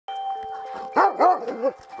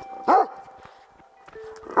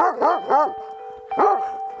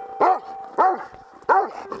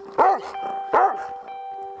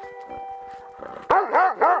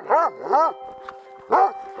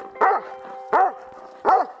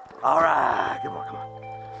All right, come on, come on.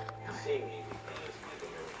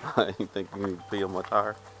 I didn't think you could feel my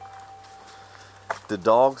tire. The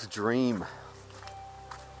dog's dream.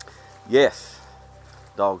 Yes,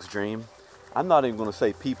 dog's dream. I'm not even going to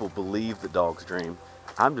say people believe the dog's dream.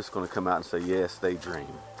 I'm just going to come out and say yes, they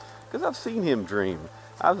dream. Because I've seen him dream.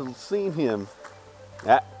 I've seen him,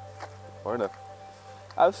 far enough.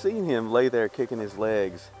 I've seen him lay there kicking his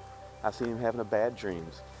legs. I've seen him having a bad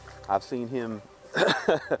dreams. I've seen him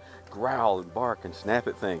growl and bark and snap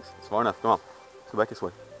at things. It's far enough. Come on. Let's go back this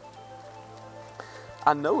way.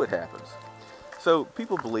 I know it happens. So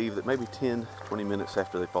people believe that maybe 10, 20 minutes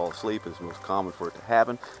after they fall asleep is the most common for it to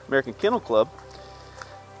happen. American Kennel Club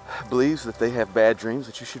believes that they have bad dreams,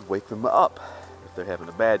 that you should wake them up if they're having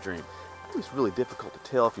a bad dream. It's really difficult to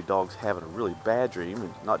tell if your dog's having a really bad dream,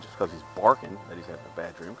 and not just because he's barking that he's having a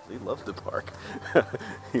bad dream, because he loves to bark.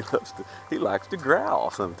 he likes to growl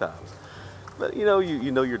sometimes. But you know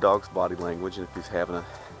your dog's body language, and if he's having a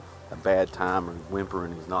bad time or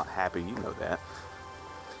whimpering, he's not happy, you know that.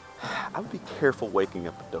 I would be careful waking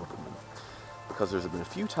up a Doberman, because there's been a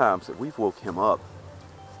few times that we've woke him up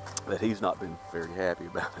that he's not been very happy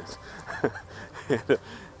about it.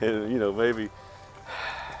 and you know, maybe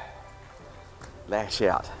lash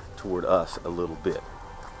out toward us a little bit.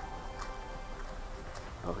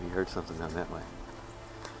 Oh, he heard something down that way.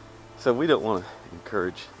 So we don't want to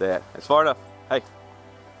encourage that. It's far enough. Hey,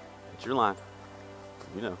 it's your line.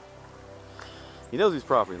 You know. He knows his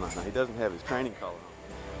property line now. He doesn't have his training collar on.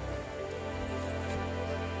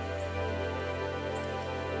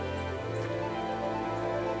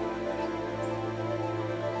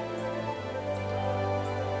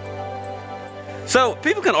 So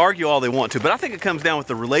people can argue all they want to, but I think it comes down with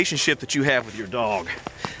the relationship that you have with your dog.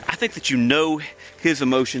 I think that you know his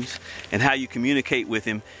emotions and how you communicate with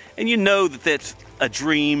him, and you know that that's a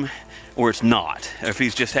dream or it's not, or if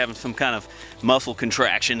he's just having some kind of muscle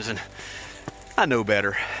contractions. And I know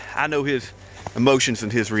better. I know his emotions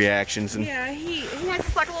and his reactions. And yeah, he has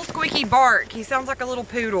just like a little squeaky bark. He sounds like a little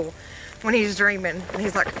poodle when he's dreaming, and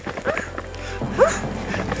he's like,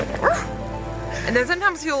 and then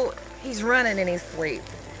sometimes he's running in his sleep,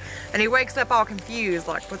 and he wakes up all confused,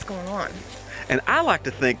 like, what's going on? And I like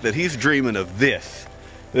to think that he's dreaming of this,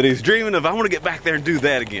 that he's dreaming of, I want to get back there and do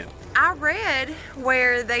that again. I read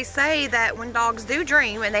where they say that when dogs do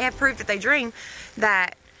dream, and they have proof that they dream,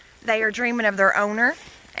 that they are dreaming of their owner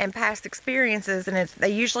and past experiences, and they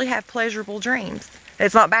usually have pleasurable dreams.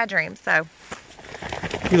 It's not bad dreams, so.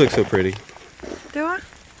 You look so pretty. Do I?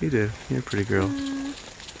 You do. You're a pretty girl.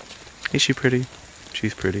 Is she pretty?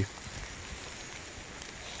 She's pretty.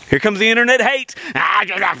 Here comes the internet hate. Ah,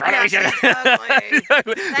 you're not pretty.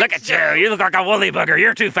 Look at you. You look like a woolly booger.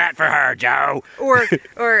 You're too fat for her, Joe. Or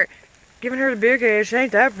giving her the big ass. She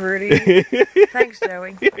ain't that pretty. Thanks,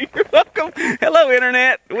 Joey. You're welcome. Hello,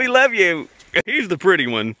 internet. We love you. He's the pretty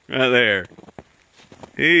one right there.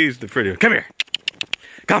 He's the pretty one. Come here.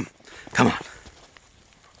 Come on.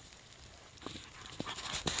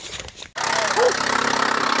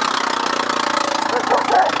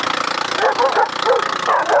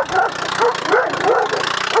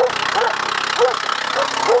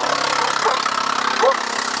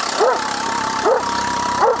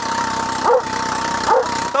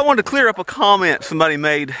 I wanted to clear up a comment somebody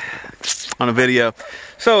made on a video.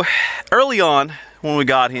 So early on when we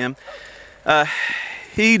got him,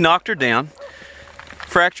 he knocked her down,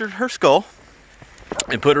 fractured her skull,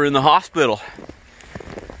 and put her in the hospital.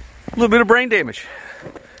 A little bit of brain damage.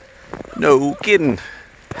 No kidding.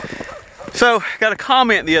 So got a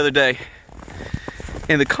comment the other day,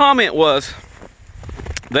 and the comment was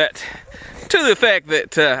that to the effect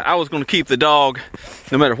that I was going to keep the dog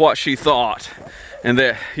no matter what she thought. And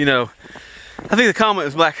that, you know, I think the comment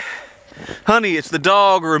was like, honey, it's the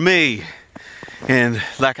dog or me. And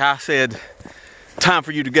like I said, time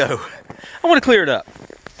for you to go. I want to clear it up.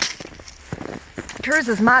 Kruz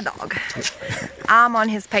is my dog. I'm on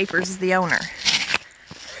his papers as the owner.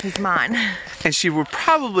 He's mine. And she would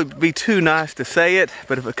probably be too nice to say it,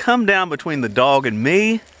 but if it come down between the dog and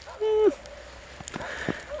me,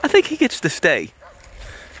 I think he gets to stay.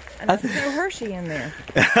 And there's no Hershey in there.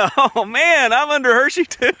 Oh man, I'm under Hershey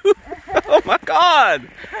too. Oh my God.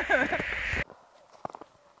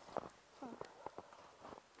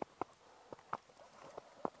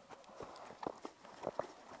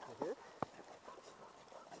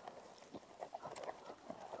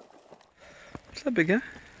 What's up, big guy?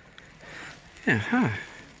 Yeah, hi.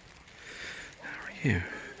 How are you?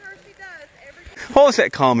 What was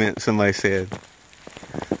that comment somebody said?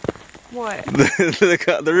 What?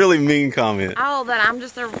 The really mean comment. Oh, that I'm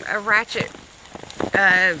just a ratchet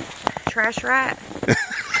trash rat.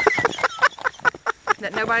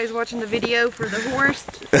 That nobody's watching the video for the horse.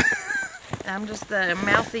 I'm just a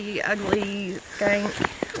mousy, ugly skank.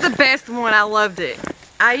 The best one, I loved it.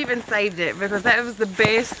 I even saved it because that was the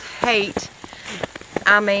best hate.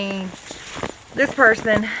 I mean, this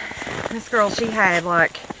girl, she had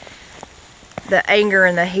like the anger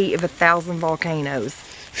and the heat of 1,000 volcanoes.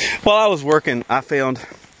 While I was working, I found,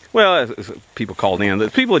 well, as people called in,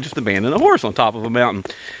 that people had just abandoned a horse on top of a mountain.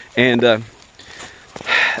 And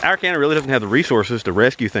our county really doesn't have the resources to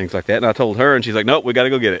rescue things like that. And I told her, and she's like, nope, we got to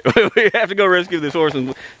go get it. We have to go rescue this horse.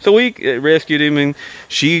 And so we rescued him, and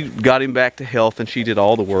she got him back to health, and she did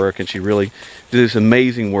all the work, and she really did this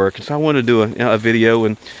amazing work. And so I wanted to do a video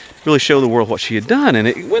and really show the world what she had done, and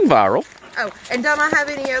it went viral. Oh, and don't I have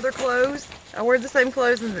any other clothes? I wear the same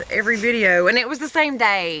clothes in every video, and it was the same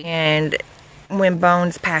day. And when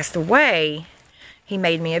Bones passed away, he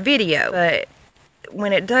made me a video. But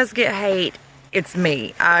when it does get hate, it's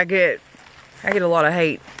me. I get a lot of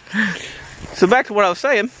hate. So back to what I was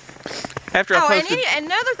saying. After I posted, and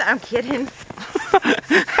another thing, I'm kidding.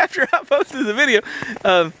 After I posted the video,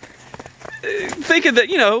 thinking that,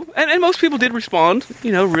 you know, and most people did respond,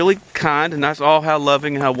 you know, really kind and nice. Oh, how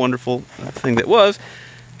loving and how wonderful thing that was.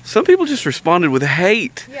 Some people just responded with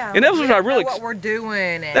hate. Yeah, and that was our real what we're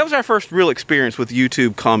doing. That was our first real experience with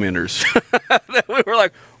YouTube commenters. We were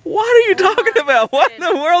like, what are you talking about? What in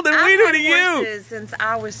the world did we do to you? Since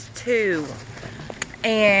I was 2.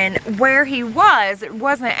 And where he was, it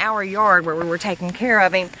wasn't our yard where we were taking care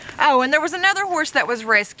of him. Oh, and there was another horse that was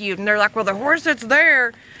rescued. And they're like, well, the horse that's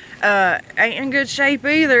there ain't in good shape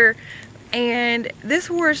either. And this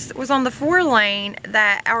horse was on the 4-lane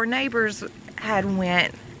that our neighbors had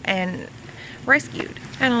went and rescued.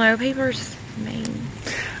 I don't know, people are just mean.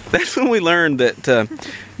 That's when we learned that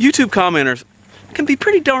YouTube commenters can be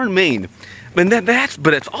pretty darn mean. But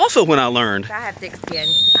it's also when I learned. I have thick skin.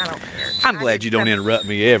 I don't care. I'm glad you don't interrupt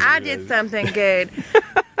me ever. I did something good.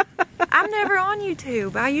 I'm never on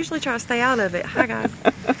YouTube. I usually try to stay out of it. Hi guys.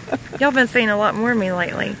 Y'all been seeing a lot more of me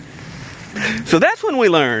lately. So that's when we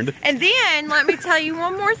learned. And then let me tell you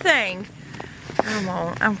one more thing.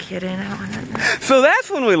 I'm kidding. I don't know. So that's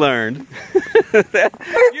when we learned that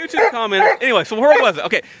YouTube commenters. Anyway, so where was it?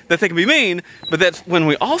 Okay, that they can be mean, but that's when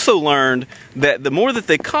we also learned that the more that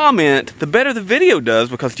they comment, the better the video does,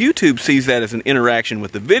 because YouTube sees that as an interaction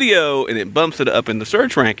with the video and it bumps it up in the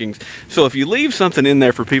search rankings. So if you leave something in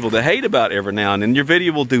there for people to hate about every now and then, your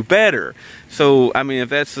video will do better. So, I mean, if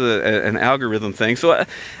that's an algorithm thing. So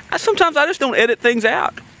sometimes I just don't edit things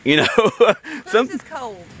out, you know. This is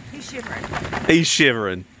cold. He's shivering. He's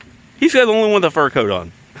shivering. He's the only one with a fur coat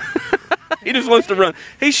on. He just wants to run.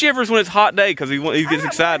 He shivers when it's a hot day because he gets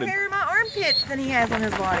excited. I have more hair in my armpits than he has on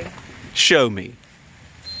his body. Show me.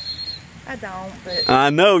 I don't, but... I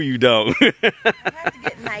know you don't. I have to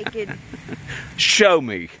get naked. Show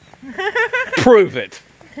me. Prove it.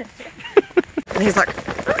 And he's like...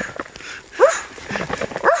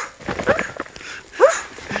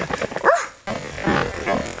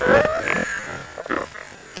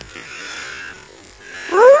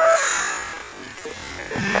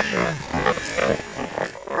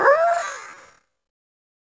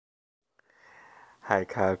 Hey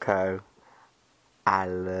Coco, I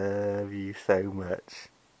love you so much.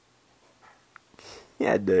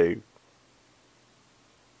 Yeah, I do.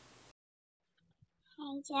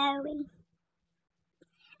 Hey Joey,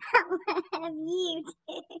 I love you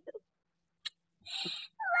too.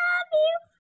 Love you.